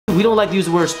we don't like to use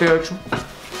the word spiritual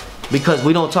because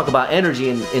we don't talk about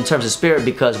energy in terms of spirit,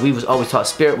 because we was always taught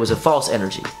spirit was a false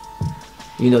energy.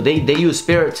 You know, they use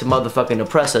spirit to motherfucking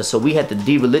oppress us, so we had to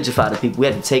de-religify the people. We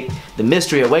had to take the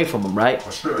mystery away from them, right?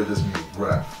 A spirit just means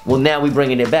breath. Well, now we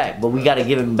bringing it back, but we got to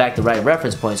give them back the right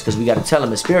reference points, because we got to tell them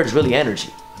the spirit is really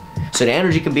energy. So the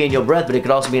energy can be in your breath, but it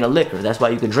could also be in a liquor. That's why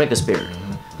you can drink a spirit.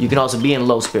 You can also be in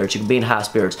low spirits. You can be in high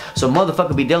spirits. So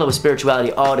motherfucker be dealing with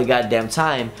spirituality all the goddamn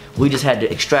time. We just had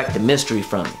to extract the mystery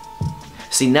from it.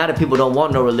 See, now that people don't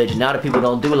want no religion, now that people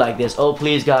don't do like this, oh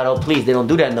please God, oh please, they don't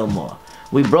do that no more.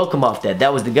 We broke them off that.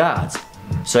 That was the gods.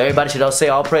 So everybody should all say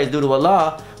all praise due to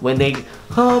Allah when they,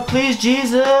 oh please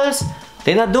Jesus.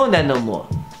 They're not doing that no more.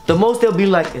 The most they'll be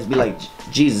like is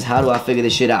Jesus, how do I figure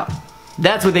this shit out?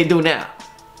 That's what they do now.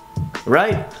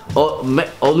 Right? Oh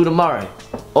Ludamare.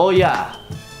 Oh yeah.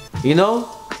 You know?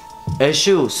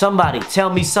 Eshu, somebody tell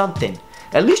me something.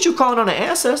 At least you calling on an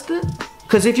ancestor.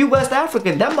 Cause if you West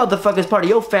African, that motherfucker is part of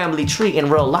your family tree in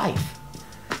real life.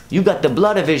 You got the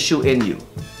blood of Eshu in you.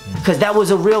 Cause that was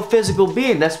a real physical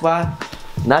being. That's why,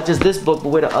 not just this book, but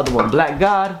with the other one, Black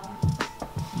God,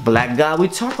 we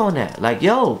talk on that. Like,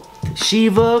 yo,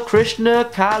 Shiva, Krishna,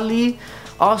 Kali,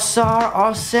 Asar,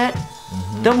 Arset,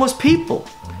 them was people.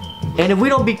 And if we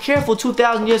don't be careful,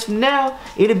 2,000 years from now,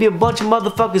 it'll be a bunch of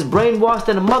motherfuckers brainwashed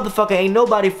and a motherfucker ain't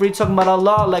nobody free talking about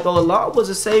Allah like, oh, Allah was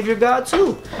a savior God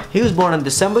too. He was born on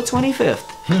December 25th.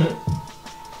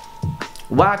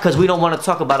 Why? Because we don't want to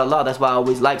talk about Allah. That's why I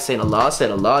always like saying Allah said,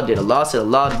 Allah did, Allah said,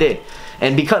 Allah did.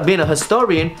 And because being a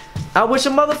historian, I want a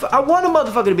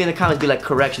motherfucker to be in the comments be like,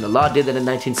 correction, Allah did that in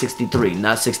 1963,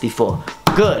 not 64.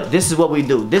 Good. This is what we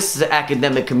do. This is an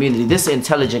academic community. This is an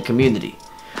intelligent community.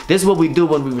 This is what we do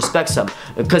when we respect something.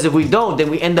 Because if we don't, then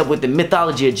we end up with the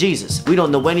mythology of Jesus. We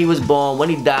don't know when he was born, when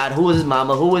he died, who was his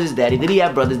mama, who was his daddy, did he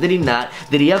have brothers, did he not,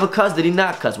 did he ever cuss, did he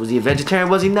not cuss, was he a vegetarian,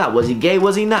 was he not, was he gay,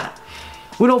 was he not.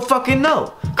 We don't fucking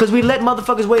know. Because we let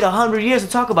motherfuckers wait 100 years to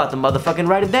talk about the motherfucking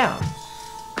write it down.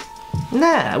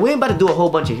 Nah, we ain't about to do a whole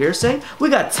bunch of hearsay. We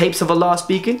got tapes of Allah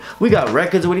speaking. We got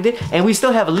records of what he did. And we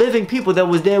still have living people that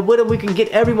was there with him. We can get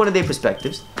every one of their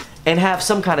perspectives and have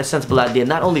some kind of sensible idea,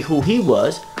 not only who he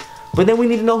was, but then we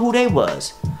need to know who they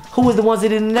was. Who was the ones that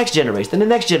did in the next generation, and the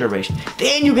next generation.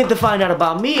 Then you get to find out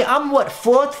about me. I'm what,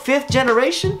 4th, 5th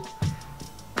generation?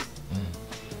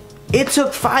 It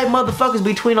took 5 motherfuckers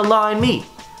between Allah and me.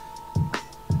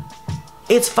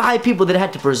 It's 5 people that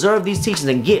had to preserve these teachings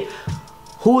and get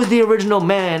who is the original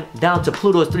man down to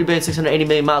Pluto's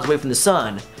 3,680,000,000 miles away from the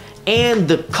sun, and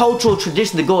the cultural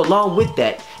tradition to go along with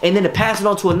that, and then to pass it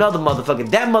on to another motherfucker.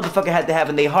 That motherfucker had to have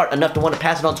in their heart enough to want to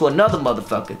pass it on to another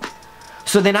motherfucker.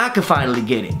 So then I could finally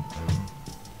get it.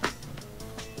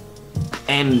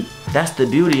 And that's the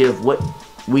beauty of what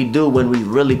we do when we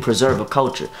really preserve a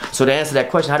culture. So to answer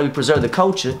that question, how do we preserve the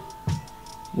culture?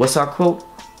 What's our quote?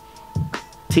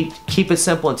 Keep it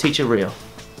simple and teach it real.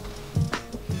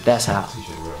 That's how.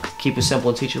 Keep it simple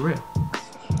and teach it real.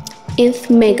 If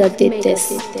Mecca did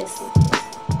this.